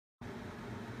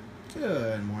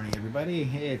Good morning, everybody.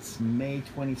 It's May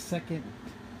 22nd,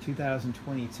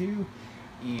 2022,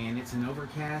 and it's an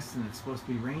overcast and it's supposed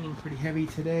to be raining pretty heavy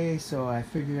today, so I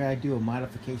figured I'd do a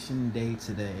modification day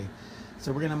today.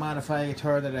 So we're going to modify a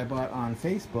guitar that I bought on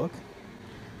Facebook.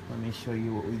 Let me show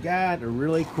you what we got. A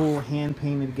really cool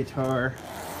hand-painted guitar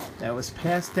that was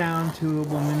passed down to a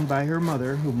woman by her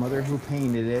mother who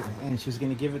painted it, and she was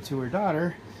going to give it to her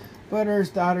daughter, but her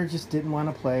daughter just didn't want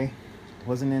to play,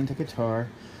 wasn't into guitar.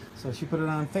 So she put it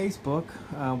on Facebook,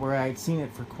 where I had seen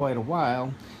it for quite a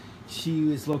while. She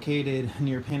was located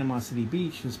near Panama City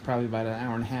Beach. It was probably about an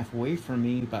hour and a half away from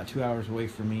me, about 2 hours away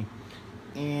from me.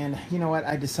 And you know what?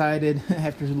 I decided,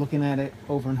 after looking at it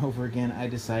over and over again, I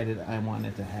decided I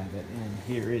wanted to have it. And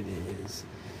here it is.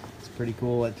 It's pretty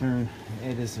cool. It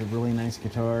is a really nice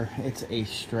guitar. It's a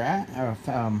Strat,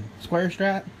 Squire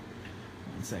Strat.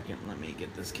 1 second, let me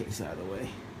get this case out of the way.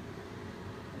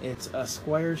 It's a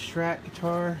Squire Strat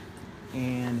guitar,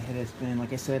 and it has been,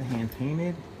 like I said, hand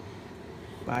painted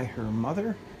by her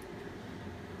mother,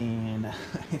 and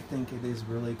I think it is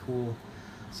really cool.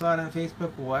 Saw it on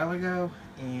Facebook a while ago,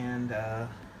 and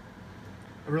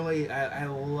really, I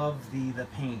love the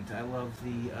paint. I love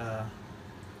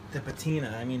the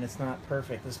patina. I mean, it's not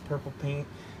perfect, this purple paint,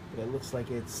 but it looks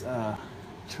like it's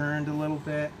turned a little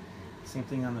bit. Same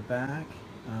thing on the back.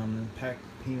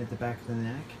 Paint at the back of the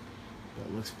neck. But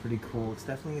it looks pretty cool. It's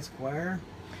definitely a Squire.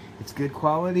 It's good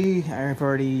quality. I've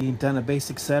already done a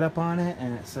basic setup on it,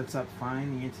 and it sets up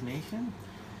fine, the intonation.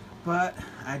 But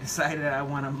I decided I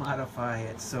want to modify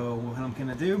it. So what I'm going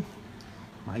to do,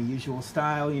 my usual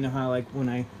style, you know how like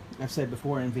I've said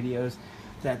before in videos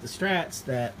that the Strats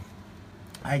that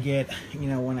I get, you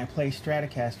know, when I play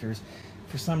Stratocasters,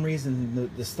 for some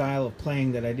reason the style of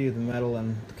playing that I do, the metal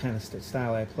and the kind of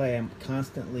style I play, I'm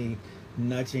constantly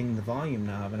nudging the volume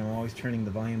knob, and I'm always turning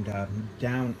the volume knob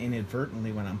down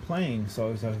inadvertently when I'm playing, so I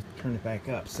always turn it back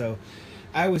up. So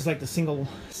I always like the single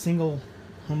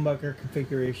humbucker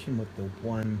configuration with the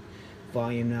one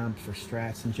volume knob for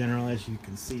Strats in general. As you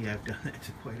can see, I've done it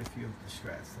to quite a few of the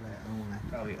Strats that I own. I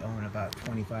probably own about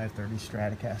 25-30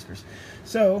 Stratocasters.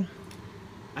 So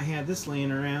I had this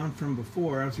laying around from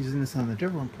before. I was using this on a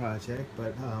different project,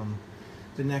 but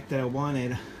the neck that I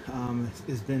wanted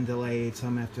has been delayed, so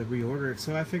I'm going to have to reorder it.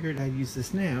 So I figured I'd use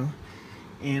this now,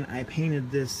 and I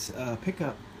painted this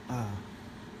pickup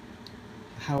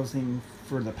housing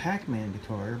for the Pac-Man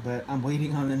guitar, but I'm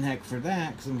waiting on the neck for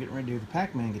that because I'm getting ready to do the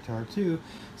Pac-Man guitar too.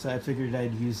 So I figured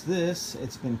I'd use this.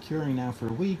 It's been curing now for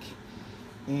a week,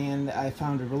 and I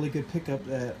found a really good pickup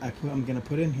that I'm going to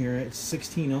put in here. It's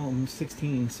 16 ohms,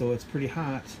 16, so it's pretty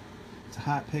hot. It's a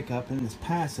hot pickup, and it's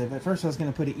passive. At first I was going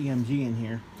to put an EMG in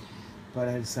here, but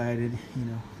I decided, you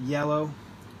know, yellow,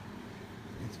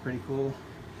 it's pretty cool.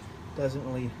 Doesn't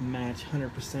really match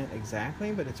 100%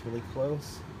 exactly, but it's really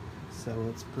close, so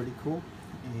it's pretty cool.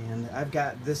 And I've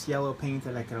got this yellow paint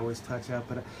that I can always touch up,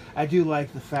 but I do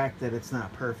like the fact that it's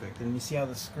not perfect. And you see how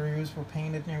the screws were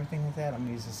painted and everything like that? I'm going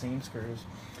to use the same screws.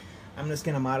 I'm just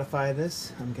going to modify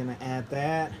this. I'm going to add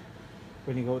that.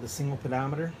 We're going to go with a single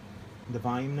pedometer, the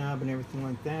volume knob and everything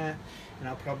like that, and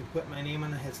I'll probably put my name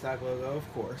on the headstock logo,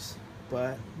 of course.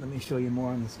 But let me show you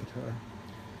more on this guitar.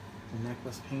 The neck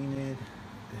was painted,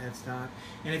 the headstock,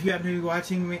 and if you happen to be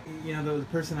watching, you know, the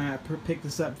person I picked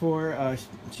this up for,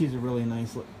 she's a really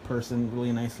nice person,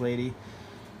 really nice lady.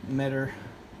 Met her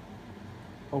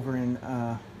over in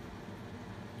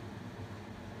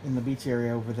the beach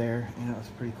area over there, and it was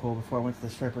pretty cool before I went to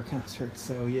the Stryper concert.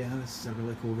 So yeah, this is a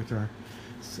really cool guitar.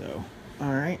 So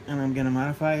alright, and I'm going to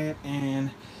modify it, and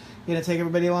I'm going to take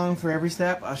everybody along for every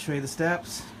step. I'll show you the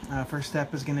steps. First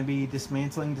step is going to be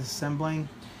dismantling, disassembling.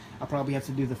 I'll probably have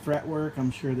to do the fret work. I'm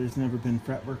sure there's never been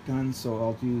fret work done, so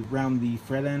I'll do round the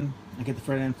fret end. I get the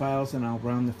fret end files, and I'll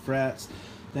round the frets.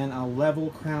 Then I'll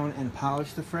level, crown, and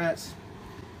polish the frets.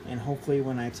 And hopefully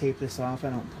when I tape this off,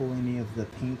 I don't pull any of the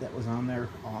paint that was on there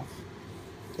off.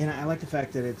 And I like the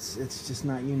fact that it's just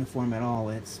not uniform at all.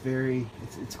 It's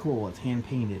cool. It's hand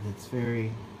painted. It's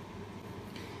very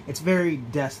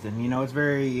Destin. You know, it's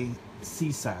very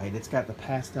seaside. It's got the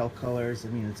pastel colors. I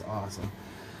mean, it's awesome.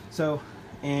 So,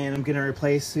 and I'm gonna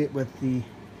replace it with the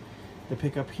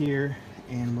pickup here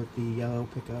and with the yellow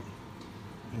pickup,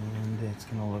 and it's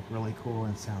gonna look really cool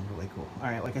and sound really cool. All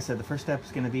right, like I said, the first step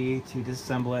is gonna be to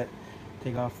disassemble it.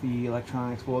 Take off the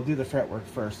electronics. We'll do the fretwork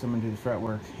first. I'm going to do the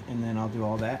fretwork, and then I'll do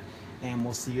all that, and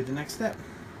we'll see you the next step.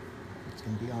 It's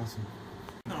going to be awesome.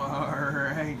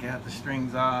 Alright, got the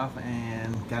strings off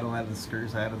and got a lot of the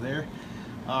screws out of there.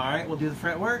 Alright, we'll do the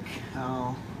fretwork.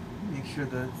 I'll make sure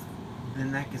the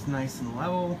neck is nice and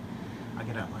level. I'll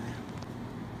get out my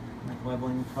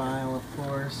leveling file, of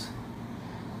course.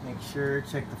 Make sure,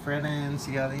 check the fret ends,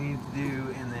 see how they need to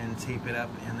do, and then tape it up,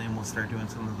 and then we'll start doing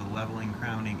some of the leveling,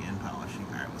 crowning, and polishing.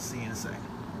 Alright, we'll see you in a second.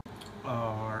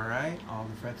 Alright, all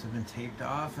the frets have been taped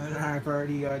off, and I've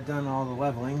already done all the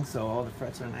leveling, so all the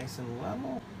frets are nice and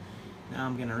level. Now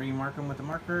I'm going to remark them with a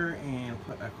marker and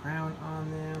put a crown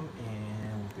on them,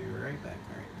 and we'll be right back.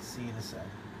 Alright, see you in a second.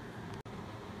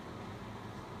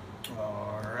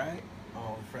 Alright,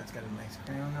 all the frets got a nice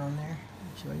crown on there,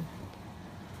 actually.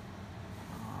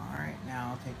 Alright,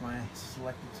 now I'll take my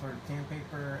selected sort of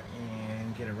sandpaper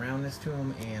and get a roundness to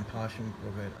them and polish them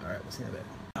real good. Alright, we'll see in a bit.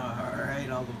 Alright,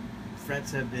 all the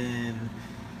frets have been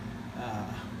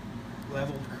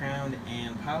leveled, crowned,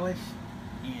 and polished,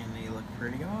 and they look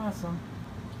pretty awesome.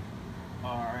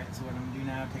 Alright, so what I'm going to do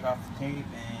now, take off the tape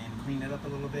and clean it up a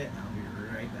little bit, and I'll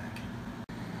be right back.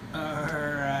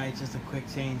 Alright, just a quick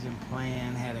change in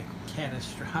plan. Had a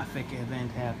catastrophic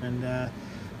event happen.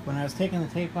 When I was taking the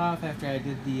tape off after I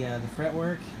did the fret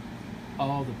work,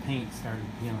 all the paint started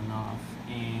peeling off,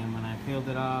 and when I peeled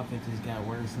it off, it just got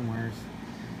worse and worse.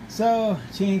 So,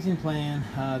 change in plan.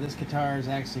 This guitar is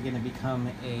actually going to become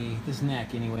this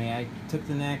neck anyway. I took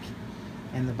the neck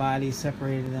and the body,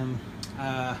 separated them.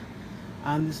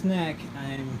 On this neck,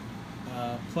 I'm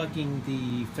plugging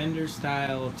the Fender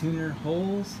style tuner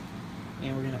holes,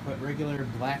 and we're going to put regular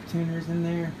black tuners in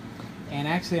there. And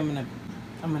actually I'm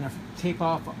going to tape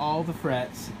off all the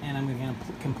frets, and I'm going to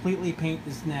completely paint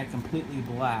this neck completely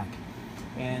black.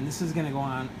 And this is going to go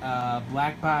on a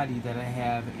black body that I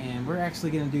have, and we're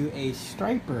actually going to do a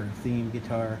Stryper themed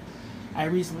guitar. I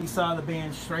recently saw the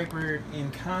band Stryper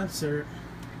in concert,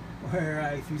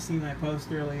 where if you see my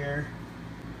post earlier,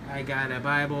 I got a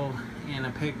Bible and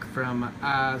a pick from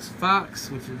Oz Fox,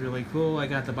 which is really cool. I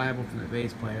got the Bible from the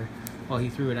bass player. Well, he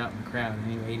threw it out in the crowd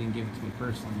anyway. He didn't give it to me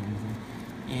personally or anything.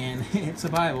 And it's a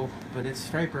Bible, but it's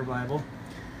Stryper Bible.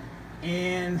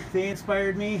 And they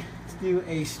inspired me to do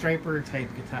a Stryper type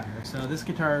guitar. So this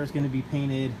guitar is going to be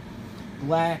painted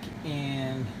black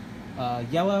and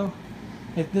yellow.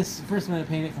 First I'm going to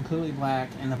paint it completely black,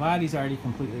 and the body's already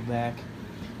completely black.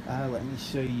 Let me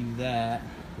show you that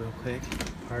real quick.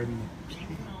 Pardon the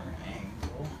camera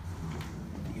angle.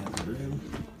 The other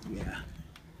room. Yeah.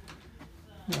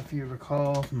 I don't know if you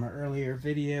recall from an earlier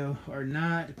video or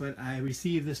not, but I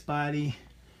received this body.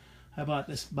 I bought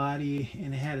this body,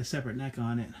 and it had a separate neck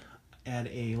on it at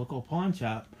a local pawn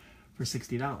shop for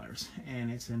 $60,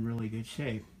 and it's in really good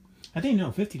shape. I think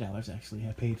no, $50 actually.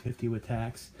 I paid $50 with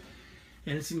tax,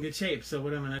 and it's in good shape. So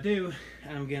what I'm going to do,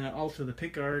 I'm going to alter the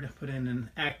pickguard, put in an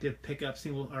active pickup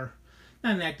single, or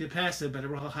not an active passive, but a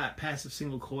real hot passive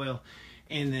single coil,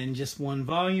 and then just one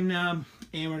volume knob,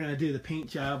 and we're going to do the paint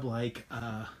job like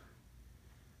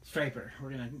Stryper. We're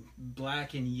going to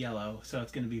black and yellow, so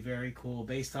it's going to be very cool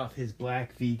based off his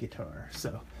black V guitar.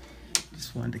 So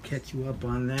just wanted to catch you up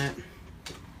on that.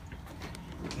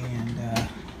 And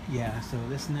yeah, so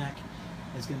this neck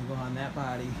is going to go on that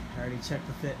body. I already checked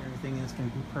the fit and everything, and it's going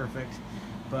to be perfect.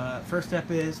 But first step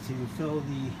is to fill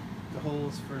the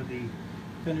holes for the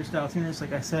Fender style tuners,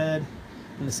 like I said.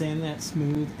 I'm going to sand that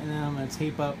smooth, and then I'm going to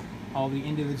tape up all the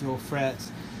individual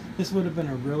frets. This would have been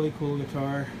a really cool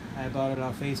guitar. I bought it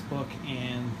off Facebook,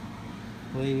 and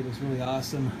the lady was really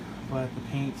awesome, but the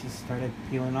paint just started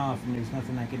peeling off, and there's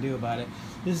nothing I could do about it.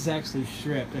 This is actually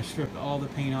stripped. I stripped all the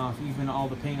paint off, even all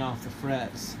the paint off the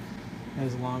frets. It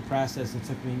was a long process. It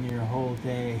took me near a whole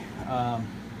day. Yeah,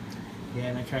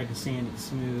 and I tried to sand it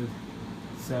smooth.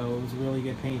 So it was a really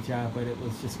good paint job, but it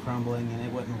was just crumbling, and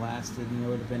it wouldn't have lasted, and there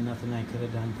would have been nothing I could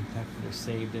have done to protect it or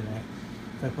saved it.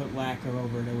 If I put lacquer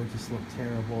over it, it would just look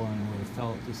terrible, and it would have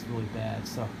felt just really bad.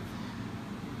 So,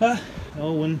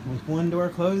 when one door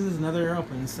closes, another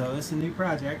opens. So this is a new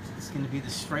project. It's going to be the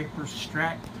Stryper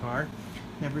Strat guitar.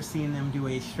 Never seen them do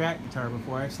a Strat guitar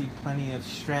before. I've seen plenty of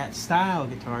Strat style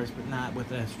guitars, but not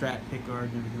with a Strat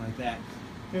pickguard and everything like that.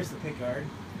 There's the pickguard,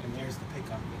 and there's the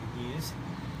pickup that we use.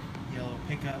 Yellow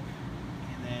pickup,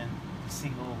 and then a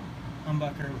single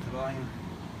humbucker with the volume.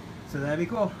 So that'd be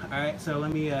cool. Alright, so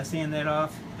let me sand that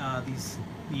off. This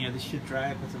should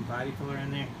dry. Put some body filler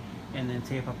in there, and then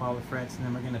tape up all the frets, and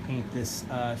then we're going to paint this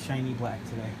shiny black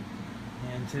today.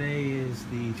 And today is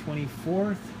the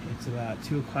 24th. It's about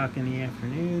 2 o'clock in the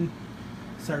afternoon.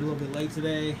 Started a little bit late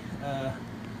today,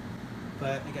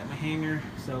 but I got my hanger,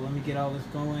 so let me get all this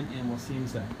going, and we'll see you in a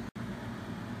second.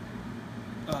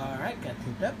 Alright, got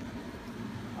taped up.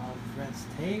 All the frets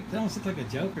taped. It almost looks like a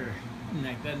Joker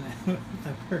neck, doesn't it? With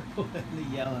the purple and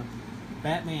the yellow.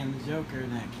 Batman, the Joker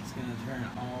neck, is going to turn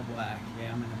all black.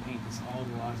 Yeah, I'm going to paint this all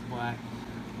gloss black.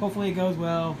 Hopefully it goes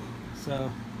well.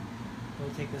 So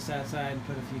we'll take this outside and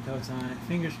put a few coats on it.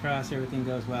 Fingers crossed everything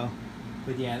goes well.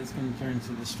 But yeah, it's going to turn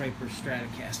into the Stryper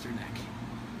Stratocaster neck.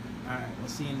 Alright, we'll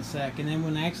see you in a sec. And then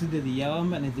when I actually do the yellow, I'm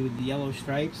going to do the yellow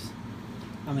stripes.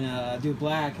 I'm going to do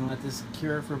black and let this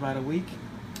cure for about a week.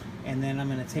 And then I'm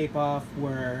going to tape off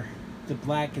where the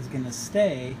black is going to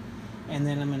stay. And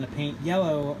then I'm going to paint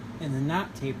yellow in the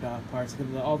not taped off parts,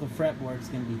 because all the fretboard is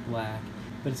going to be black,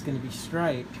 but it's going to be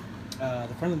striped.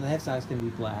 The front of the headstock is going to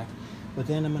be black, but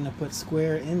then I'm going to put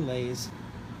square inlays,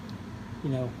 you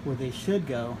know, where they should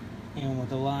go, and with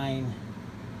the line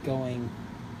going,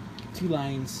 2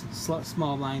 lines,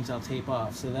 small lines I'll tape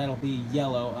off, so that'll be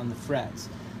yellow on the frets.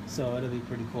 So it'll be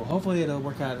pretty cool. Hopefully it'll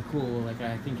work out cool like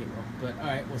I think it will. But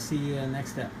alright, we'll see you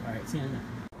next step. Alright, see you in a minute.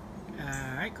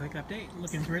 Alright, quick update.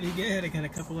 Looking pretty good. I got a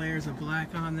couple layers of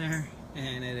black on there,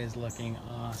 and it is looking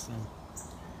awesome.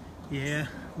 Yeah,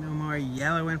 no more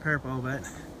yellow and purple, but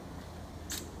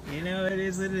you know, it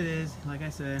is what it is. Like I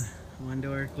said, one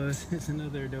door closes,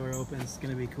 another door opens. It's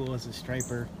gonna be cool as a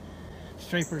Stryper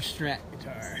Strat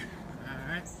guitar.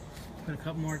 Alright, put a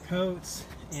couple more coats,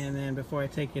 and then before I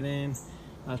take it in,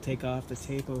 I'll take off the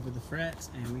tape over the frets,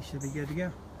 and we should be good to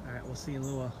go. Alright, we'll see you in a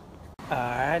little while.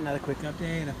 Alright, another quick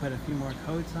update. I put a few more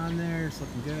coats on there. It's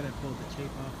looking good. I pulled the tape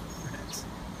off the frets.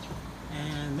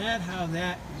 And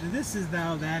this is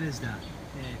how that is done.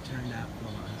 It turned out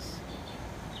flawless.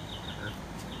 Perfect.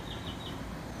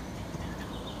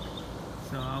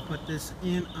 So I'll put this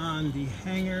in on the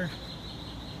hanger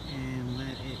and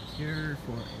let it cure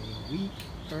for a week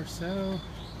or so.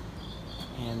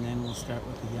 And then we'll start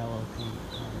with the yellow paint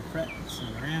on the frets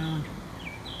and around.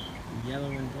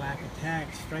 Yellow and black attack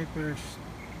Stryper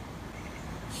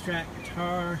Strat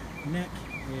guitar neck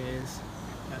is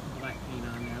got the black paint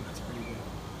on there. That's pretty good.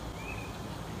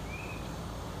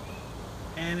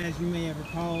 And as you may have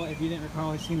recalled, if you didn't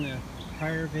recall, I've seen the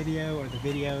prior video or the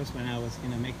videos when I was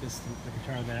going to make this the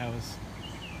guitar that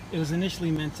it was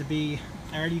initially meant to be.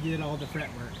 I already did all the fret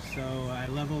work, so I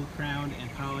leveled, crowned, and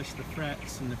polished the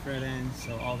frets and the fret ends,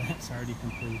 so all that's already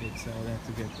completed, so that's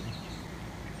a good thing.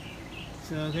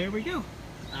 So there we go.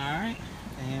 Alright,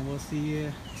 and we'll see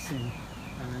you soon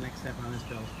on the next step on this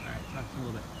build. Alright, talk to you in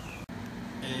a little bit.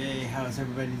 Hey, how's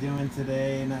everybody doing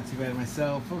today? Not too bad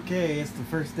myself. Okay, it's the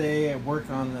first day at work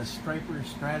on the Stryper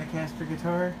Stratocaster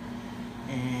guitar,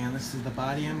 and this is the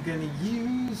body I'm going to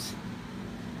use.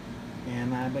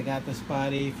 And I got this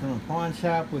body from a pawn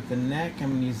shop with the neck. I'm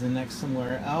going to use the neck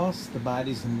somewhere else. The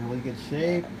body's in really good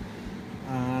shape.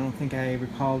 I don't think I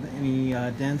recalled any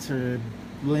dents or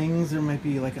blings. There might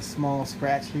be like a small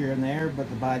scratch here and there, but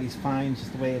the body's fine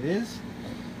just the way it is.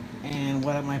 And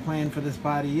what my plan for this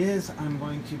body is, I'm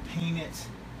going to paint it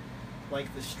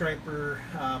like the Stryper,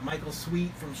 Michael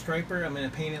Sweet from Stryper. I'm going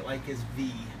to paint it like his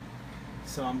V.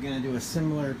 So I'm going to do a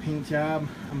similar paint job.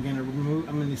 I'm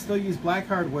going to still use black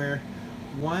hardware,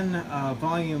 one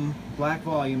black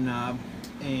volume knob,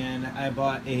 and I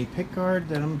bought a pick guard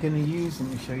that I'm going to use.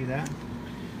 Let me show you that.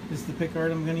 This is the pick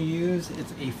guard I'm going to use.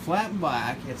 It's a flat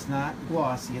black. It's not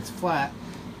glossy. It's flat,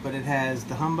 but it has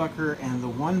the humbucker and the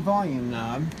one volume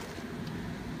knob.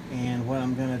 And what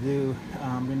I'm going to do,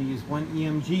 I'm going to use one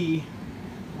EMG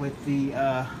with the,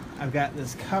 I've got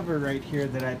this cover right here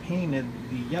that I painted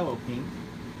the yellow paint.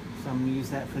 So I'm going to use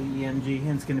that for the EMG,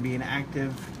 and it's going to be an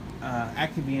active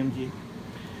EMG.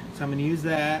 So I'm going to use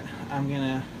that.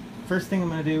 First thing I'm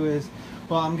going to do is,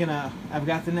 I've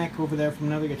got the neck over there from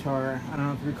another guitar. I don't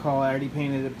know if you recall, I already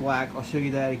painted it black. I'll show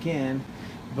you that again.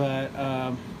 But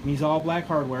use all black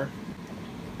hardware.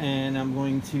 And I'm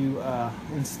going to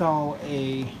install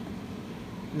a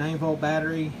 9-volt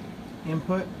battery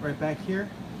input right back here.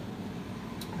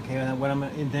 Okay, and what I'm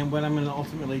going to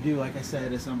ultimately do, like I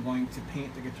said, is I'm going to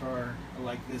paint the guitar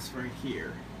like this right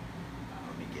here.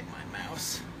 Let me get my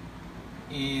mouse.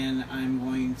 And I'm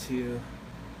going to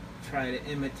try to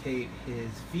imitate his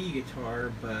V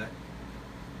guitar,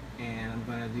 and I'm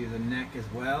going to do the neck as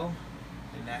well.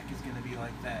 The neck is going to be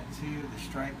like that too, the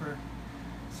Stryper.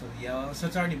 So the yellow, so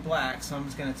it's already black, so I'm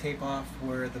just going to tape off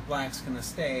where the black's going to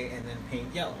stay and then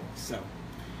paint yellow. So,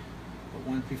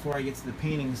 but before I get to the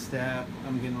painting step,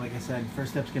 I'm going to, like I said,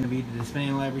 first step's going to be to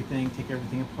dismantle everything, take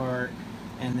everything apart,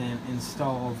 and then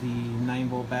install the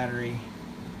 9-volt battery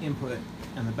input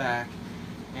on the back,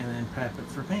 and then prep it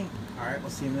for paint. Alright, we'll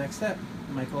see you in the next step.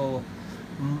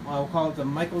 I'll call it the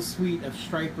Michael Sweet of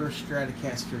Stryper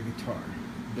Stratocaster guitar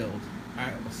build.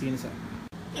 Alright, we'll see you in a second.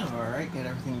 Alright, got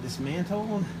everything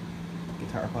dismantled.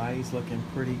 Guitar body's looking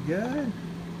pretty good.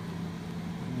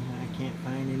 I can't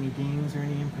find any dings or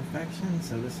any imperfections,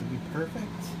 so this will be perfect.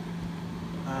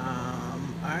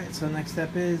 Alright, so the next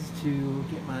step is to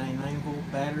get my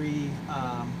 9-volt battery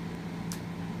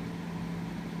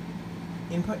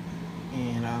input,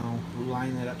 and I'll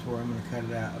line it up to where I'm going to cut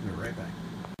it out. I'll be right back.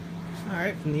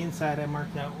 Alright, from the inside I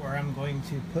marked out where I'm going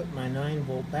to put my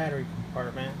 9-volt battery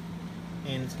compartment,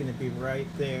 and it's going to be right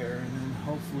there, and then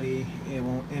hopefully it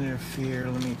won't interfere.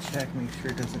 Let me check, make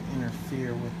sure it doesn't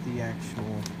interfere with the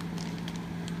actual.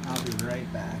 I'll be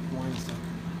right back, 1 second.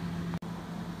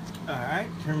 Alright,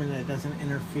 determine that it doesn't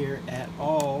interfere at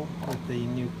all with the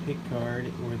new pick guard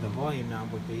where the volume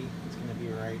knob would be. It's going to be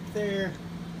right there,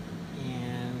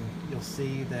 and you'll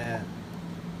see that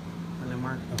when I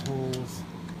mark the holes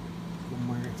from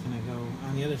where it's going to go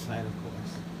on the other side, of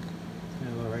course. It's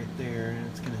going to go right there, and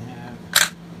it's going to have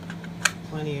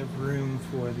plenty of room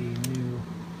for the new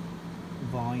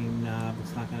volume knob.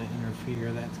 It's not going to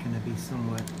interfere. That's going to be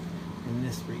somewhat in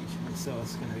this region, so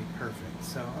it's going to be perfect.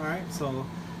 So, alright, so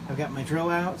I've got my drill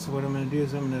out, so what I'm going to do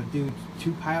is I'm going to do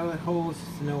 2 pilot holes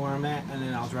just to know where I'm at, and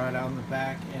then I'll draw it out in the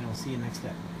back, and we'll see you next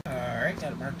step. Alright,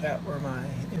 got it marked out where my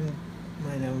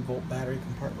 9-volt battery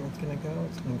compartment's going to go.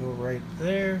 It's going to go right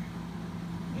there.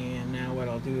 And now what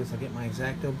I'll do is I'll get my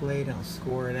X-Acto blade and I'll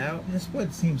score it out. And this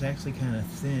wood seems actually kind of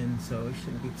thin, so it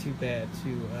shouldn't be too bad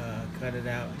to cut it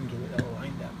out and get it all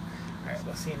lined up. Alright,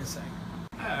 we'll see you in a second.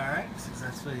 Alright,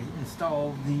 successfully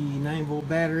installed the 9-volt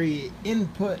battery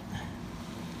input.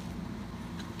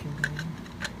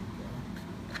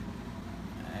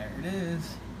 There it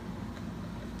is.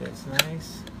 Fits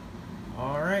nice.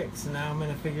 Alright, so now I'm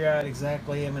going to figure out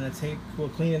exactly, I'm going to tape, we'll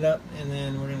clean it up, and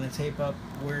then we're going to tape up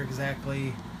where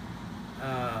exactly,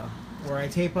 where I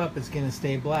tape up it's going to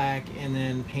stay black, and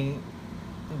then paint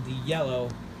the yellow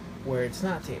where it's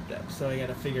not taped up. So I got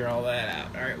to figure all that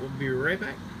out. Alright, we'll be right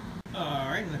back.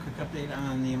 Alright, and a quick update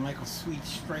on the Michael Sweet of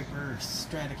Stryper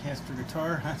Stratocaster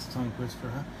guitar. That's a tongue twister,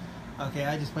 huh? Okay,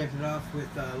 I just wiped it off with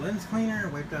lens cleaner,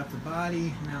 wiped off the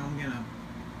body. Now I'm going to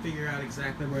figure out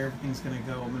exactly where everything's going to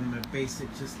go. I'm going to base it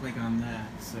just like on that.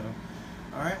 So,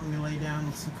 alright, I'm going to lay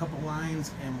down a couple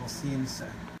lines and we'll see in a sec.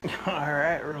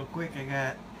 Alright, real quick, I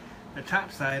got the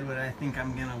top side, what I think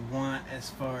I'm going to want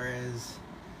as far as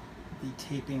the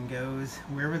taping goes.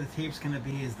 Wherever the tape's going to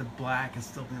be is the black is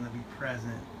still going to be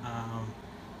present.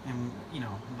 And, you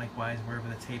know, likewise, wherever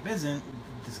the tape isn't,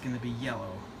 it's going to be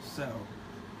yellow. So,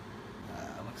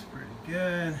 looks pretty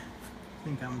good. I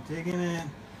think I'm digging it.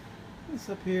 This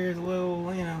up here is a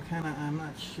little, you know, kind of, I'm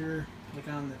not sure, like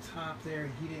on the top there,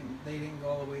 they didn't go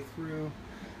all the way through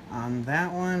on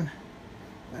that one,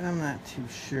 but I'm not too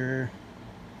sure.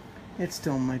 It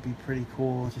still might be pretty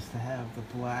cool just to have the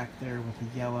black there with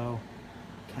the yellow,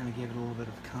 kind of give it a little bit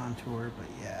of contour, but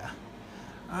yeah.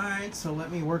 Alright, so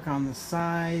let me work on the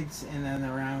sides and then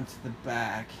around to the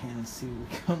back and see what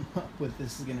we come up with.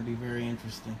 This is going to be very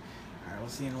interesting. Alright, we'll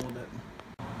see you in a little bit.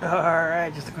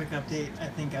 Alright, just a quick update. I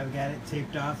think I've got it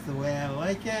taped off the way I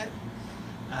like it.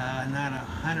 Not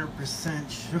 100%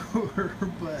 sure,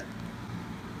 but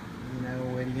you know,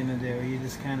 what are you going to do? You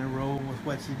just kind of roll with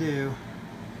what you do.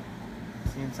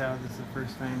 Seems how this is the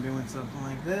first time doing something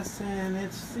like this, and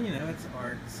it's, you know, it's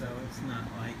art, so it's not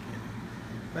like it.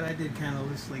 But I did kind of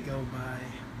loosely go by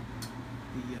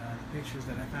the pictures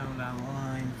that I found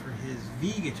online for his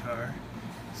V guitar,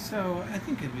 so I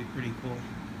think it'd be pretty cool.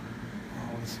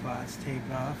 All the spots taped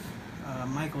off.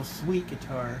 Michael Sweet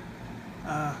guitar,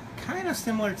 kind of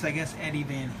similar to, I guess, Eddie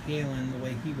Van Halen, the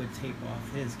way he would tape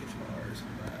off his guitars.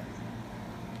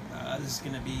 But this is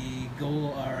going to be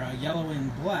gold or yellow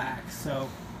and black, so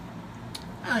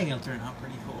I think it'll turn out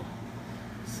pretty cool.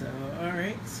 So,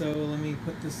 alright, so let me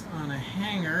put this on a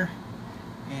hanger,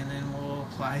 and then we'll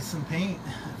apply some paint,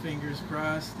 fingers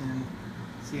crossed, and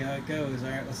see how it goes.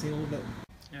 Alright, we'll see a little bit.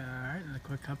 Alright, and a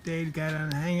quick update, got it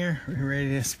on a hanger, we're ready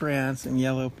to spray on some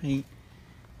yellow paint,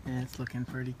 and it's looking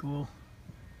pretty cool.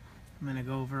 I'm going to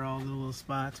go over all the little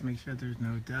spots, make sure there's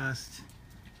no dust,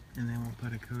 and then we'll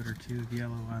put a coat or two of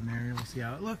yellow on there, and we'll see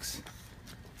how it looks.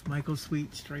 Michael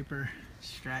Sweet Stryper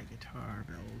Strat guitar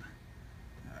build.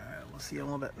 Alright, we'll see you in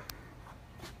a little bit.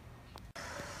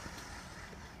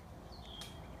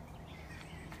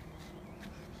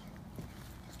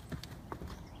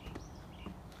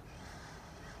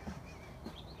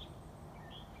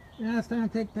 Yeah, it's time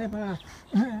to take tape off.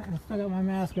 I still got my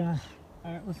mask on.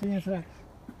 Alright, we'll see you in a sec.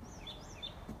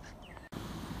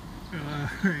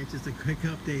 Alright, just a quick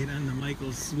update on the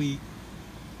Michael Sweet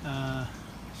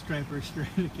Stryper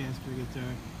Stratocaster guitar.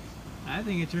 I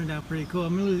think it turned out pretty cool.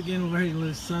 I'm getting ready to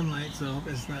lose sunlight, so I hope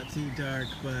it's not too dark.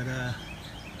 But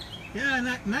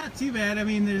yeah, not too bad. I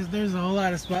mean, there's a whole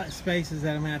lot of spaces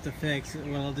that I'm gonna have to fix.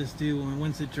 What I'll just do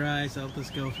once it dries, I'll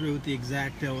just go through with the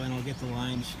X-Acto and I'll get the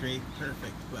line straight,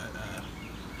 perfect. But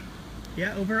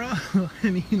yeah, overall, I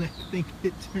mean, I think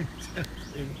it turns out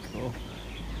pretty cool.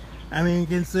 I mean,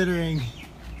 considering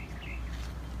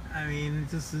I mean,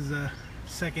 this is a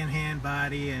second-hand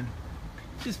body and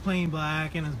just plain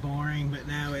black and it's boring, but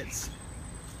now it's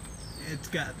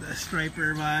got the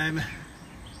Stryper vibe.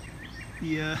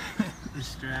 Yeah, the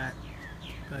Strat.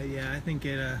 But yeah, I think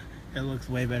it looks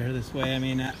way better this way. I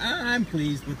mean, I'm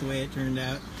pleased with the way it turned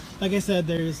out. Like I said,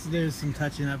 there's some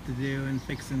touching up to do and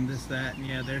fixing this, that, and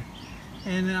the other.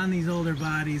 And on these older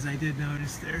bodies, I did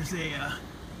notice there's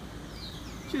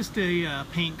just a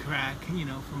paint crack, you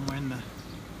know, from when the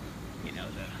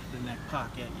neck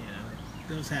pocket, you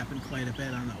know. Those happen quite a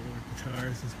bit on the older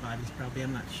guitars. This body's probably,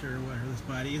 I'm not sure what this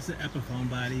body is, an Epiphone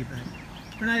body, but,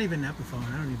 or not even Epiphone,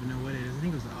 I don't even know what it is. I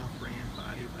think it was an off-brand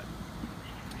body, but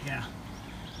yeah.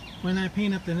 When I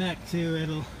paint up the neck too,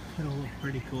 it'll look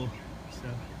pretty cool. So,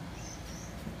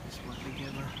 just want to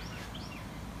give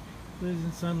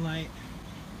losing sunlight.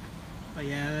 But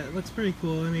yeah, that looks pretty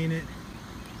cool. I mean,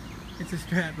 it's a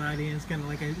Strat body, and it's gonna,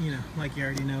 like like you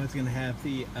already know, it's gonna have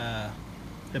the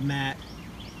matte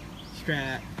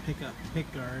Strat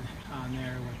pick guard on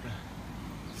there with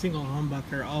the single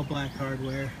humbucker, all black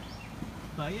hardware.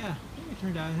 But yeah, I think it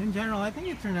turned out, in general, I think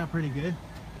it turned out pretty good.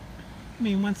 I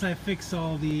mean, once I fix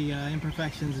all the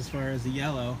imperfections as far as the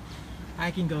yellow,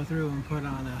 I can go through and put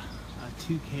on a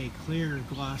 2K clear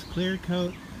gloss clear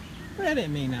coat, but it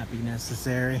may not be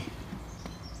necessary.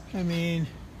 I mean,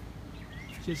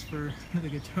 just for the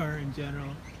guitar in general,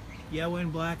 yellow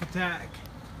and black attack,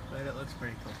 but it looks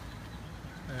pretty cool.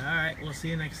 Alright, we'll see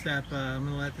you next step. I'm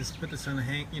gonna put this on a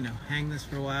hang this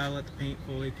for a while, let the paint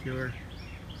fully cure,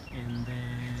 and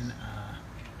then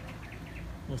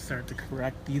we'll start to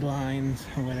correct the lines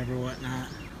or whatever, whatnot,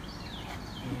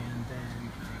 and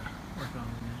then work on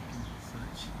the neck and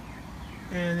such.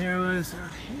 And there was a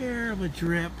hair of a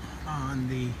drip on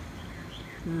the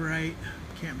right,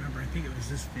 can't remember, I think it was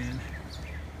this fin.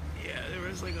 Yeah, there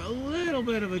was like a little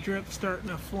bit of a drip starting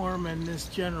to form in this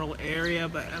general area,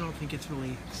 but I don't think it's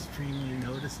really extremely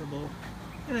noticeable.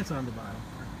 And it's on the bottom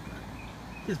part.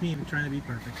 Just me even trying to be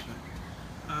perfect.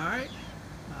 But alright,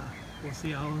 we'll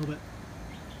see y'all in a little bit.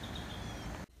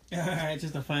 Alright,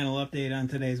 just a final update on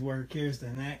today's work. Here's the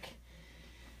neck.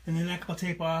 And the neck I'll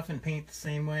tape off and paint the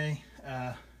same way.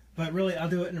 But really, I'll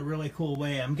do it in a really cool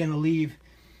way. I'm going to leave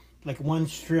like one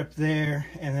strip there,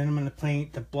 and then I'm going to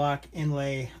paint the block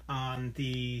inlay on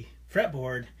the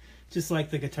fretboard, just like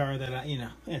the guitar that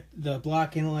the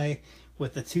block inlay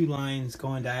with the two lines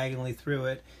going diagonally through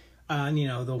it on,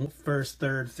 the first,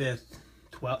 third, fifth,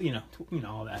 12th,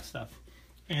 all that stuff.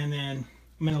 And then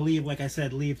I'm going to leave, like I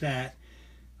said, leave that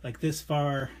like this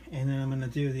far, and then I'm going to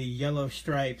do the yellow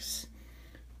stripes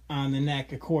on the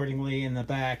neck accordingly in the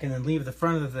back, and then leave the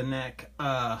front of the neck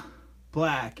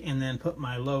black, and then put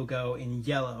my logo in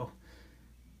yellow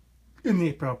in the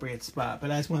appropriate spot.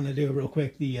 But I just wanted to do it real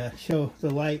quick. The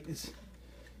light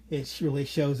it really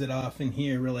shows it off in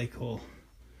here really cool.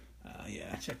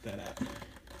 Yeah, check that out.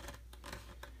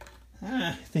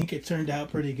 I think it turned out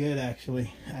pretty good,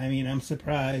 actually. I mean, I'm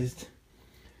surprised.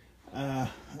 I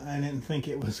didn't think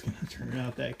it was gonna turn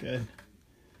out that good,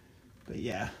 but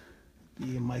yeah,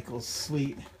 the Michael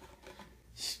Sweet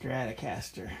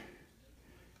Stratocaster.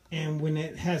 And when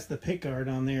it has the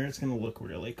pickguard on there, it's going to look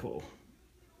really cool.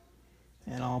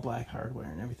 And all black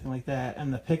hardware and everything like that.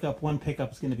 And the pickup, one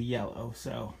pickup is going to be yellow.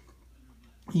 So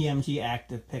EMG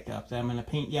active pickup that I'm going to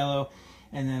paint yellow.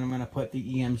 And then I'm going to put the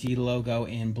EMG logo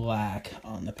in black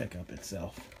on the pickup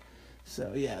itself.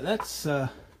 So yeah, that's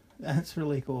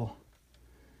really cool.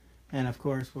 And of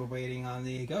course, we're waiting on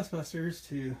the Ghostbusters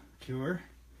to cure.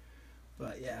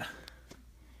 But yeah.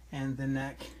 And the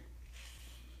neck.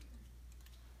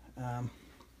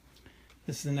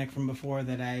 This is the neck from before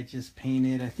that I just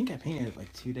painted. I think I painted it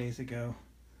like 2 days ago.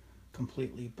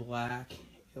 Completely black.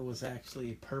 It was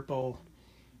actually purple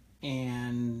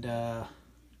and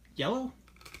yellow.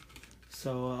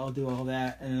 So I'll do all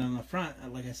that. And then on the front,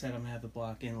 like I said, I'm going to have the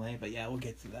block inlay. But yeah, we'll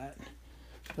get to that.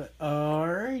 But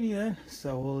alrighty then.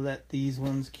 So we'll let these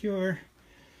ones cure.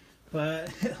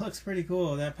 But it looks pretty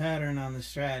cool. That pattern on the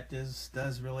Strat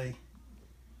does really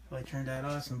turned out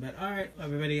awesome. But alright,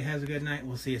 everybody has a good night.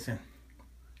 We'll see you soon.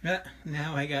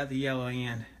 Now I got the yellow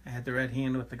hand. I had the red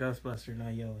hand with the Ghostbuster, no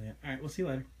yellow hand. Alright, we'll see you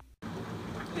later.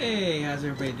 Hey, how's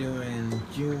everybody doing?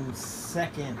 June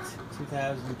 2nd,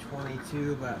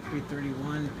 2022, about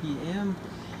 3:31 p.m.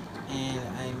 And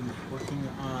I'm working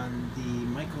on the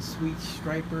Michael Sweet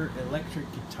Stryper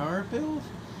electric guitar build.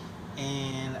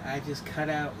 And I just cut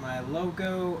out my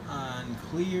logo on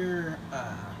clear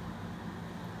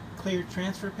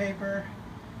transfer paper,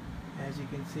 as you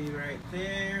can see right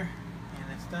there, and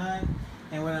it's done.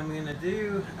 And what I'm going to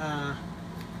do,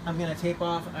 I'm gonna tape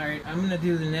off. All right, I'm gonna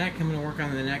do the neck. I'm gonna work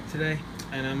on the neck today,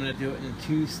 and I'm gonna do it in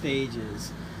 2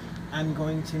 stages. I'm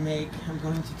going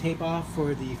to tape off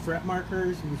for the fret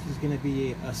markers, which is going to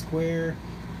be a square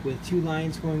with 2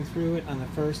 lines going through it on the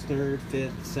 1st, 3rd,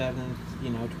 5th,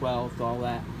 7th, 12th, all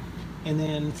that. And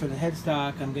then for the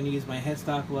headstock, I'm going to use my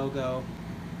headstock logo,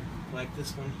 like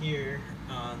this one here,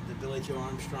 on the Billy Joe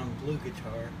Armstrong blue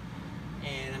guitar.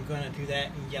 And I'm going to do that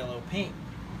in yellow paint.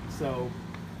 So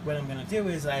what I'm going to do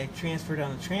is I transferred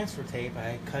on the transfer tape,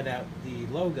 I cut out the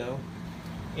logo,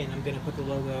 and I'm going to put the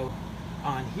logo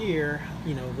on here,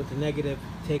 with the negative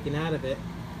taken out of it,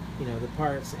 the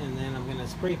parts, and then I'm going to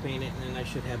spray paint it, and then I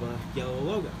should have a yellow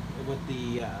logo with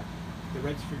the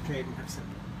registered trademark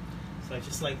symbol. So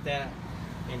just like that,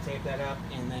 and tape that up,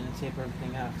 and then tape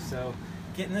everything up. So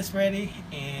getting this ready,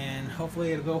 and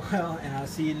hopefully it'll go well, and I'll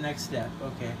see you in the next step.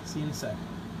 Okay, see you in a sec.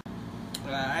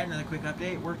 Alright, another quick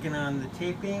update, working on the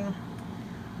taping.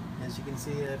 As you can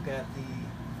see, I've got the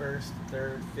 1st,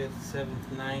 3rd, 5th, 7th,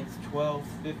 9th, 12th,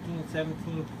 15th,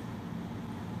 17th,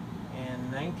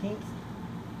 and 19th,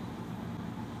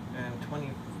 and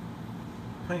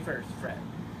 21st fret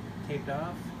taped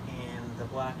off, and the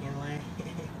block inlay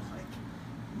like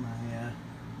my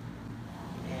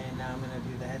and now I'm going to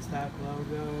do the headstock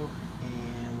logo,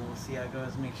 and we'll see how it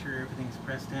goes, make sure everything's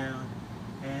pressed down,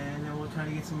 and then we'll try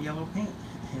to get some yellow paint,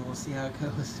 and we'll see how it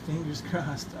goes. Fingers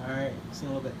crossed. Alright, see you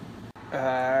in a little bit.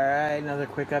 Alright, another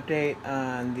quick update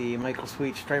on the Michael Sweet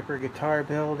of Stryper guitar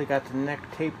build. I got the neck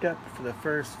taped up for the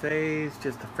first phase,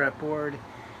 just the fretboard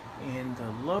and the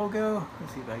logo.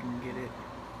 Let's see if I can get it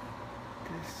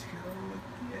to show.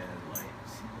 Yeah, light,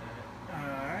 see that.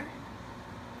 Alright.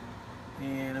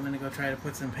 And I'm going to go try to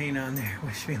put some paint on there.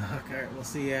 Wish me luck. Alright, we'll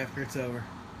see you after it's over.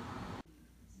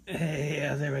 Hey,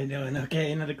 how's everybody doing?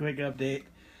 Okay, another quick update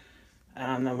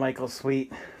on the Michael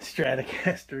Sweet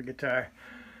Stratocaster guitar.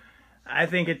 I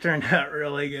think it turned out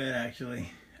really good,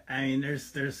 actually. I mean,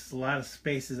 there's a lot of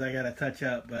spaces I gotta touch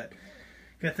up, but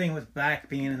good thing with black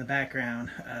being in the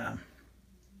background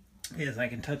is I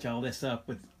can touch all this up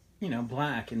with,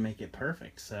 black and make it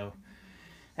perfect. So,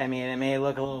 I mean, it may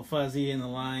look a little fuzzy in the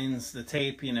lines. The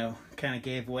tape, kind of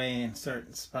gave way in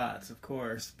certain spots, of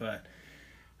course, but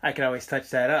I could always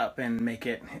touch that up and make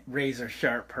it razor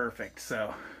sharp perfect.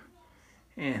 So,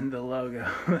 and the logo,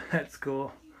 that's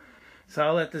cool. So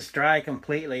I'll let this dry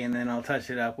completely, and then I'll touch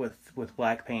it up with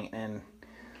black paint, and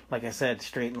like I said,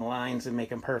 straighten the lines and make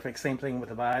them perfect. Same thing with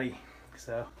the body.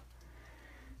 So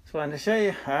just wanted to show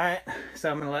you. Alright,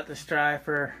 so I'm going to let this dry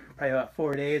for probably about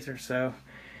 4 days or so,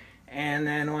 and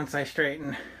then once I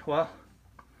straighten, well,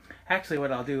 actually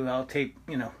what I'll do, I'll tape,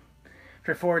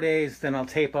 for 4 days, then I'll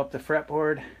tape up the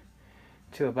fretboard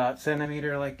to about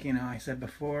centimeter, like, I said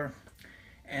before,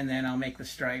 and then I'll make the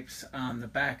stripes on the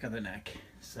back of the neck.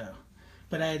 So,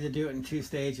 but I had to do it in 2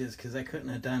 stages because I couldn't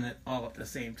have done it all at the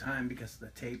same time because of the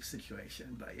tape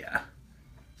situation. But yeah,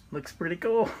 looks pretty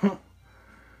cool.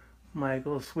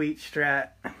 Michael Sweet Strat.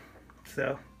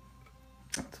 So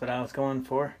that's what I was going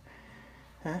for.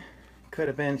 Could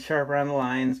have been sharper on the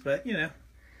lines, but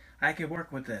I could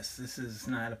work with this. This is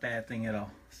not a bad thing at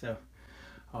all. So,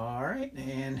 all right,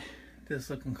 and this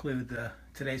will conclude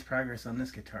today's progress on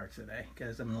this guitar today,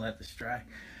 because I'm gonna let this dry.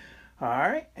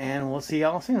 Alright, and we'll see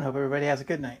y'all soon. Hope everybody has a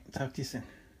good night. Talk to you soon.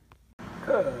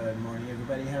 Good morning,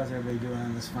 everybody. How's everybody doing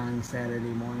on this fine Saturday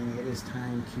morning? It is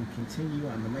time to continue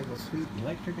on the Michael Sweet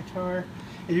electric guitar.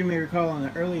 As you may recall, in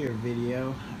the earlier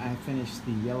video, I finished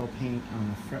the yellow paint on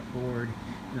the fretboard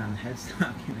and on the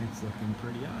headstock, and it's looking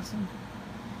pretty awesome.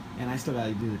 And I still got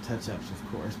to do the touch-ups,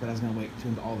 of course, but I was going to wait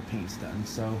until all the paint's done.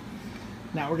 So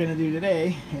now what we're going to do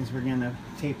today is we're going to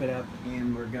tape it up,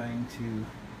 and we're going to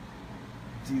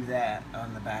do that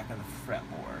on the back of the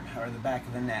fretboard, or the back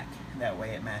of the neck. That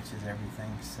way it matches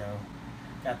everything. So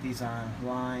got these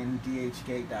online,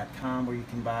 dhgate.com, where you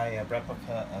can buy a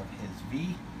replica of his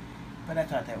V, but I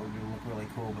thought that would look really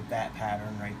cool with that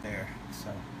pattern right there.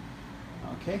 So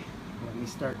okay, let me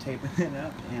start taping it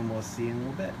up, and we'll see in a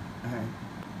little bit.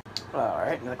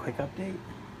 Alright, another quick update.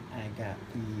 I got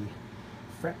the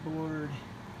fretboard.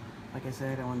 Like I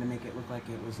said, I wanted to make it look like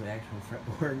it was the actual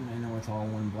fretboard. I know it's all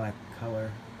one black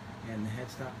color. And the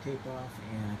headstock tape off,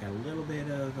 and I got a little bit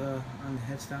of on the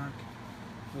headstock,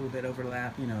 a little bit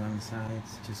overlap, on the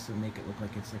sides, just to make it look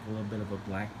like it's like a little bit of a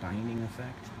black binding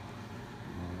effect.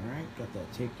 Alright, got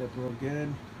that taped up real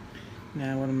good.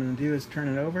 Now what I'm going to do is turn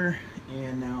it over,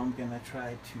 and now I'm going to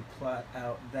try to plot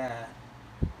out that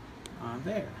on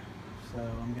there. So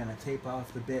I'm going to tape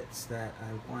off the bits that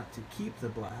I want to keep the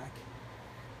black,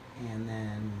 and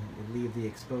then leave the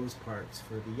exposed parts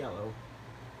for the yellow,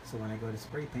 so when I go to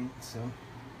spray paint. So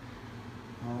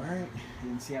Alright,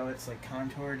 and see how it's like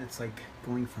contoured? It's like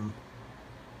going from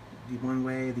the one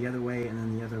way, the other way, and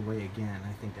then the other way again.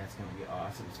 I think that's going to be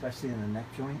awesome, especially in the neck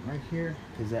joint right here,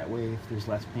 because that way if there's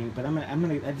less paint. But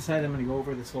I decided I'm gonna go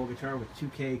over this whole guitar with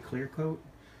 2K clear coat,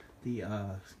 the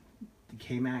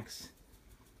K-Max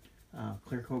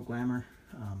clear coat glamour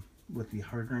with the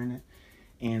hardener in it,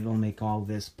 and it'll make all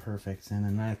this perfect. And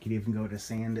then I could even go to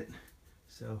sand it,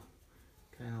 so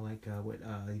kind of like what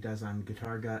he does on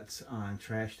Guitar Guts on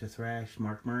Trash to Thrash,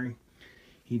 Mark Murray.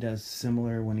 He does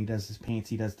similar when he does his paints.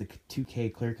 He does the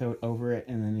 2K clear coat over it,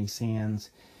 and then he sands,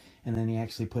 and then he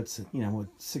actually puts, you know, with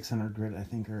 600 grit, I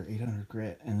think, or 800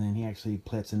 grit, and then he actually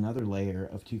puts another layer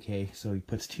of 2K. So he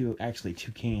puts two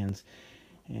cans,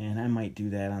 and I might do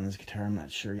that on this guitar. I'm not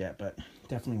sure yet, but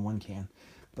definitely one can.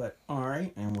 But all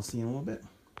right, and we'll see you in a little bit.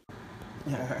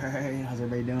 All right, how's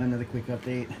everybody doing? Another quick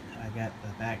update. I got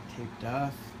the back taped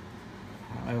off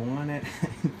how I want it.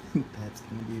 That's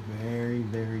gonna be very,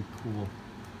 very cool.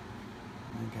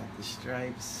 I got the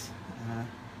stripes,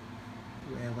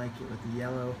 the way I like it with the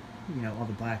yellow, you know, all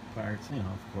the black parts, you know,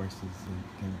 of course, is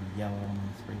going to be yellow and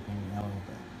spray painted yellow,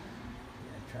 but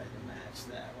yeah, I tried to match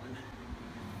that one.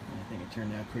 And I think it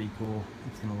turned out pretty cool.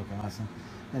 It's going to look awesome.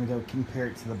 Then go compare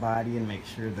it to the body and make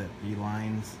sure that the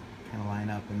lines kind of line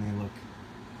up and they look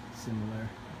similar.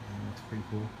 And it looks pretty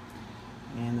cool.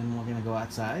 And then we're going to go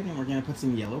outside and we're going to put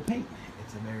some yellow paint.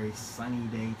 It's a very sunny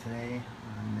day today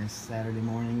on this Saturday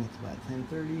morning. It's about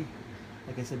 10:30,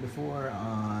 like I said before,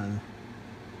 on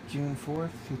June 4th,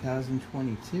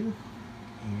 2022.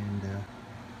 And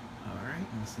all right,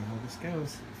 we'll see how this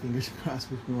goes. Fingers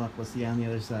crossed, with luck. We'll see you on the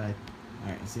other side.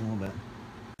 All right, see you in a little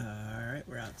bit. All right,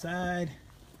 we're outside,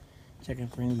 checking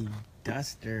for any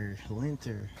dust or lint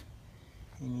or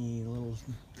any little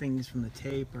things from the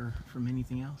tape or from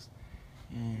anything else.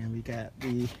 And we got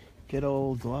the good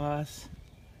old gloss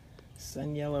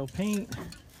sun yellow paint,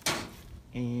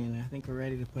 and I think we're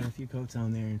ready to put a few coats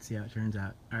on there and see how it turns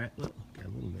out. All right, look, got a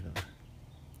little bit of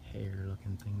a hair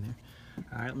looking thing there.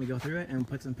 All right, let me go through it and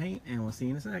put some paint, and we'll see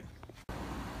you in a sec.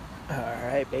 All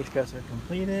right, base coats are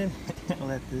completed.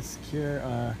 Let this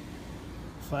cure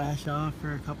flash off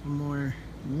for a couple more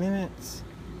minutes,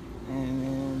 and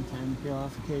then time to peel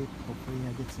off the tape. Hopefully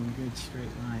I get some good straight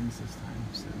lines this time.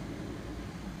 So,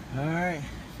 all right,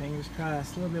 fingers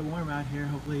crossed. A little bit warm out here.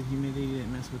 Hopefully the humidity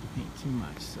didn't mess with the paint too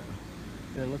much. So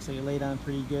it looks like it laid on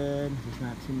pretty good. There's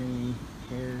not too many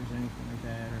hairs or anything like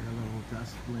that, or a little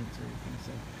dust flints or anything.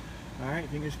 So, all right,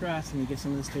 fingers crossed. Let me get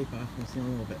some of this tape off. We'll see in a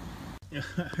little bit.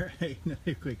 All right,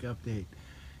 another quick update.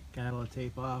 Got all the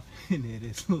tape off, and it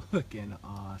is looking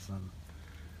awesome.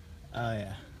 Oh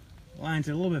yeah, lines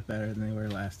are a little bit better than they were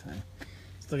last time.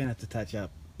 Still gonna have to touch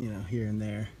up, you know, here and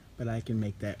there, but I can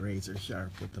make that razor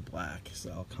sharp with the black,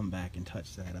 so I'll come back and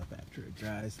touch that up after it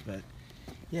dries. But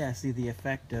yeah, see the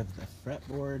effect of the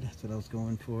fretboard. That's what I was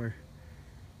going for.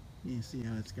 You see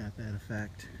how it's got that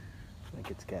effect?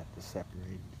 Like it's got the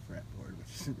separated fretboard,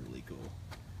 which is really cool.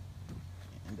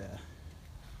 And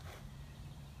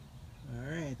all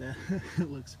right, that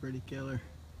looks pretty killer.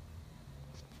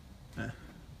 See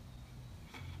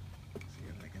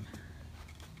if I can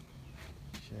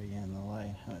show you in the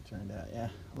light how it turned out. Yeah,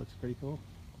 looks pretty cool.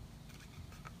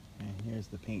 And here's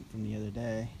the paint from the other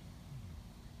day.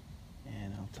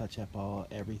 And I'll touch up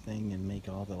everything and make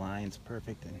all the lines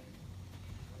perfect and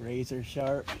razor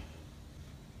sharp.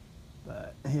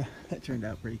 But yeah, that turned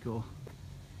out pretty cool.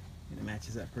 And it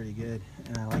matches up pretty good.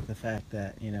 And I like the fact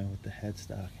that, you know, with the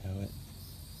headstock, how it,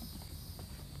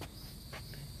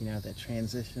 you know, that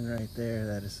transition right there,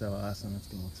 that is so awesome. It's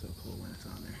gonna look so cool when it's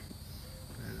on there.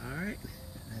 But all right,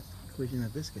 that's the conclusion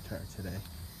of this guitar today.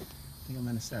 I think I'm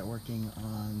gonna start working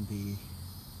on the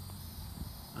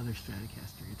other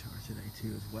Stratocaster guitar today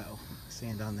too as well.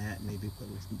 Sand on that, maybe put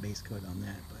some base coat on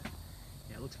that, but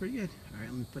yeah, it looks pretty good. All right,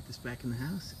 let me put this back in the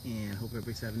house and hope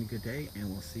everybody's having a good day, and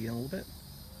we'll see you in a little bit.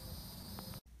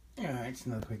 Alright, just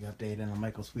another quick update on a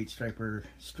Michael Sweet of Stryper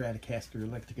Stratocaster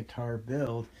electric guitar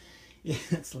build. Yeah,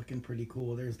 it's looking pretty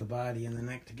cool. There's the body and the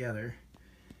neck together.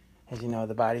 As you know,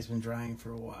 the body's been drying for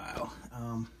a while.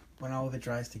 When all of it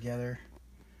dries together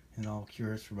and all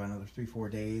cures for about another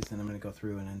 3-4 days, then I'm going to go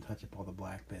through and then touch up all the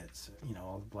black bits, you know,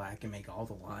 all the black, and make all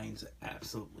the lines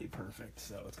absolutely perfect.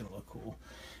 So it's going to look cool.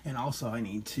 And also I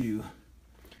need to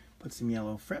put some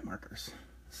yellow fret markers,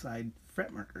 side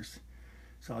fret markers.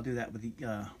 So I'll do that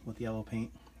with yellow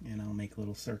paint, and I'll make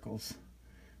little circles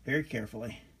very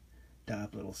carefully,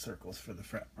 dot little circles for the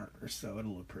fret markers, so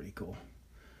it'll look pretty cool.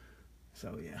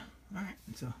 So yeah, all right.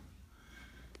 So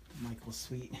Michael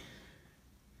Sweet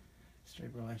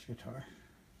Stryper electric guitar.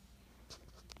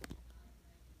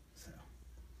 So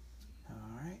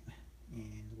all right,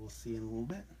 and see you in a little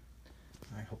bit.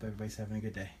 I hope everybody's having a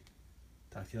good day.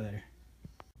 Talk to you later.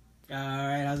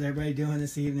 Alright, how's everybody doing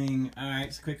this evening? Alright,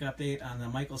 just a quick update on the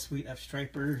Michael Sweet of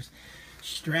Stryper's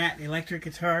Strat electric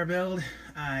guitar build.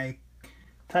 I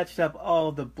touched up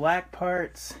all the black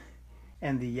parts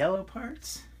and the yellow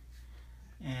parts,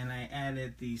 and I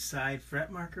added the side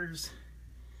fret markers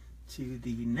to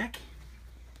the neck.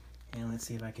 And let's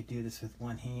see if I could do this with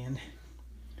one hand.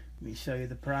 Let me show you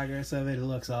the progress of it. It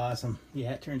looks awesome.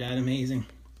 Yeah, it turned out amazing.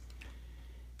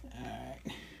 Alright.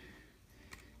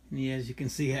 And yeah, as you can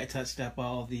see, I touched up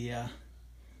all the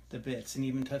bits, and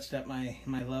even touched up my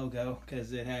logo,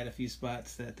 because it had a few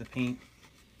spots that the paint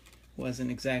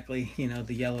wasn't exactly, you know,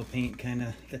 the yellow paint, kind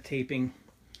of the taping.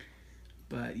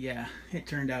 But yeah, it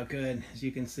turned out good, as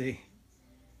you can see.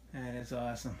 That is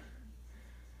awesome.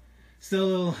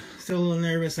 Still a little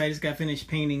nervous. I just got finished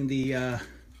painting the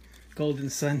Golden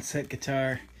Sunset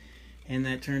guitar, and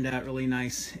that turned out really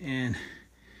nice. And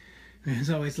there's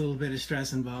always a little bit of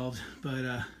stress involved,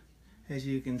 but as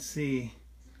you can see,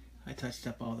 I touched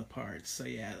up all the parts, so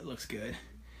yeah, it looks good.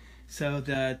 So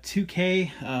the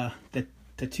 2K, the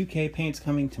 2K paint's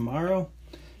coming tomorrow.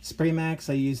 Spray Max,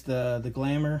 I used the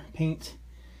Glamour paint,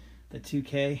 the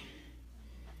 2K,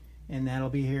 and that'll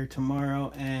be here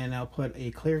tomorrow. And I'll put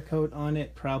a clear coat on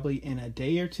it probably in a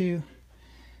day or two.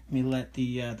 Let me let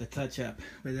the touch up.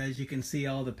 But as you can see,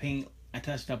 all the paint, I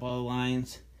touched up all the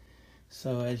lines.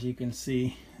 So as you can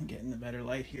see, I'm getting the better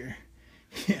light here.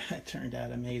 Yeah, it turned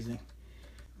out amazing.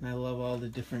 And I love all the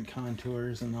different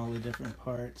contours and all the different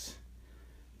parts.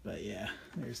 But yeah,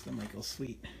 there's the Michael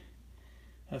Sweet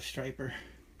of Stryper.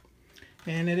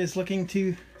 And it is looking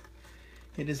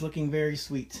very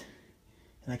sweet.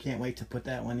 And I can't wait to put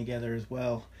that one together as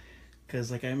well.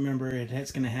 Because like I remember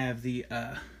it's gonna have the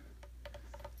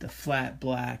flat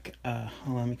black, hold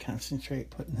on, let me concentrate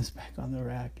putting this back on the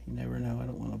rack. You never know, I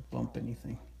don't want to bump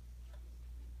anything.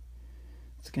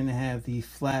 It's going to have the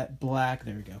flat black,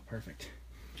 there we go, perfect.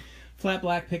 Flat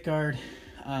black pickguard,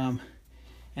 and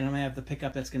I'm going to have the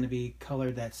pickup that's going to be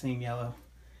colored that same yellow.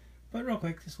 But real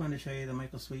quick, just wanted to show you the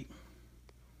Michael Sweet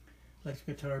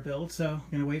electric guitar build. So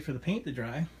I'm going to wait for the paint to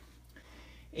dry.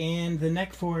 And the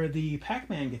neck for the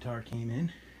Pac-Man guitar came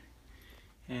in.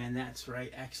 And that's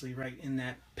actually right in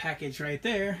that package right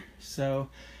there. So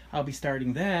I'll be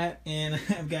starting that. And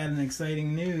I've got an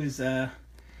exciting news. I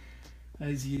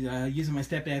was using my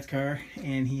stepdad's car,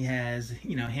 and he has,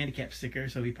 you know, a handicap sticker,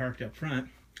 so he parked up front.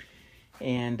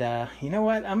 And you know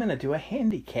what? I'm going to do a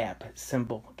handicap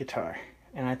symbol guitar.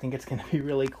 And I think it's going to be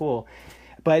really cool.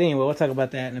 But anyway, we'll talk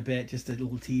about that in a bit. Just a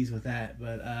little tease with that.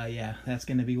 But yeah, that's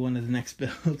going to be one of the next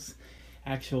builds.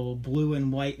 Actual blue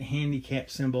and white handicap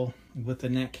symbol with the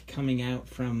neck coming out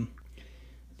from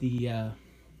the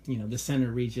you know, the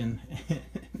center region.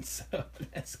 So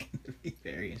that's going to be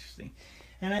very interesting.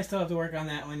 And I still have to work on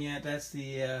that one yet. That's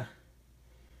the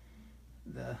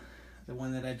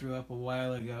one that I drew up a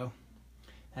while ago.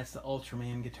 That's the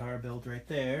Ultraman guitar build right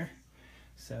there.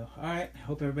 So alright,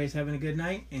 hope everybody's having a good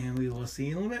night, and we will see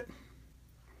you in a little bit.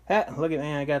 Ah, look at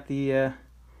me, I got the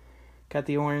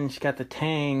orange, got the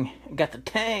tang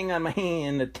on my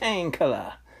hand, the tang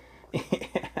color.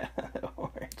 Yeah, the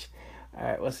orange.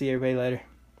 Alright, we'll see everybody later.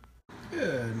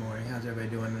 Good morning, how's everybody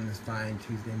doing on this fine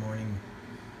Tuesday morning?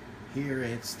 Here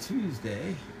it's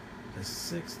Tuesday, the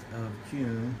 6th of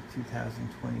June,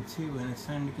 2022, and it's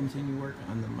time to continue work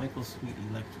on the Michael Sweet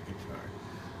electric guitar.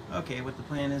 Okay, what the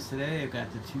plan is today, I've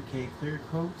got the 2K clear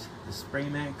coat, the Spray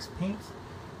Max paint,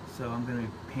 so I'm going to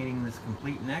be painting this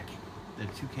complete neck, the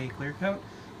 2K clear coat,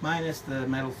 minus the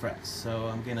metal frets. So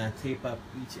I'm going to tape up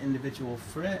each individual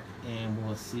fret, and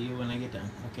we'll see you when I get done.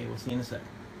 Okay, we'll see you in a sec.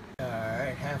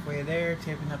 Alright, halfway there,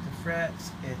 taping up the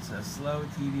frets. It's a slow,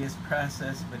 tedious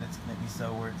process, but it's going to be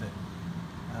so worth it.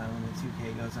 When the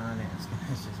 2K goes on, it's going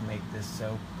to just make this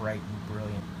so bright and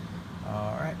brilliant.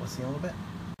 Alright, we'll see you in a little bit.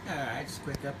 Alright, just a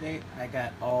quick update. I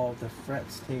got all the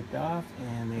frets taped off,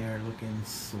 and they are looking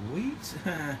sweet.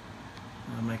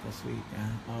 Michael Sweet,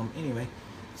 yeah. Anyway,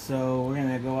 so we're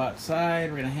going to go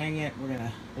outside, we're going to hang it, we're going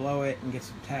to blow it, and get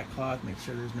some tack cloth, make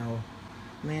sure there's no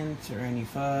lint or any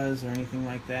fuzz or anything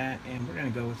like that, and we're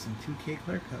going to go with some 2K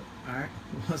clear coat. Alright,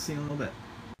 we'll see you in a little bit.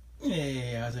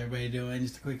 Hey, how's everybody doing?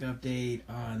 Just a quick update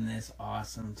on this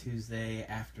awesome Tuesday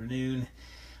afternoon.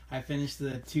 I finished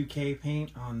the 2K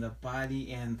paint on the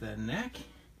body and the neck.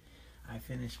 I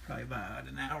finished probably about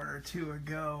an hour or two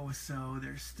ago, so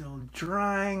they're still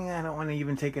drying. I don't want to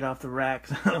even take it off the rack,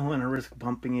 so I don't want to risk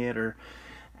bumping it or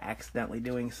accidentally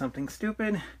doing something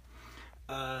stupid.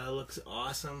 Looks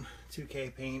awesome.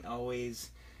 2K paint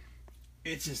always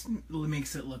it just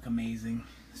makes it look amazing.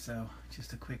 So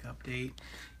just a quick update.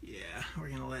 Yeah, we're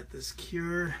gonna let this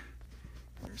cure.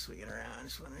 We're swinging around.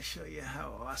 Just want to show you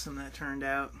how awesome that turned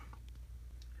out.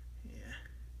 Yeah,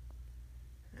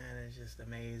 that is just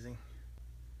amazing.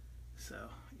 So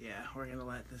yeah, we're gonna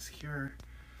let this cure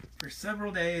for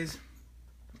several days,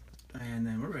 and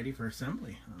then we're ready for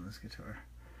assembly on this guitar.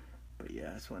 But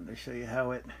yeah, I just wanted to show you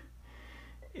how it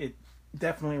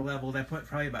definitely leveled. I put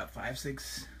probably about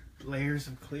 5-6 layers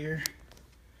of clear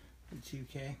with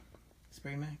 2K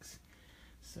Spray Max.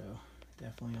 So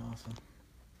definitely awesome.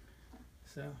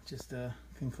 So just a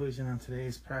conclusion on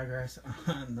today's progress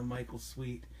on the Michael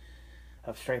Sweet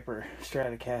of Stryper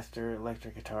Stratocaster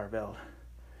electric guitar build.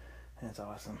 That's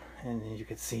awesome. And you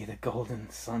can see the golden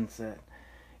sunset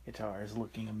guitar is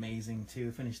looking amazing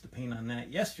too. Finished the paint on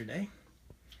that yesterday.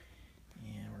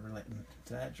 And we're letting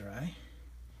that dry.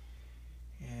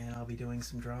 And I'll be doing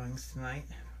some drawings tonight,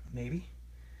 maybe.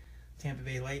 Tampa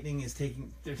Bay Lightning is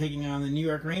taking on the New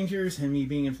York Rangers, and me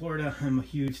being in Florida, I'm a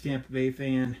huge Tampa Bay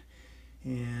fan.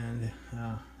 And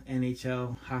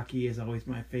NHL hockey is always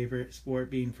my favorite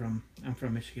sport, I'm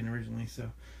from Michigan originally,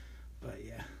 so but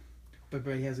yeah. Hope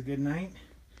everybody has a good night,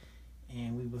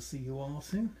 and we will see you all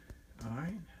soon. All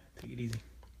right, take it easy.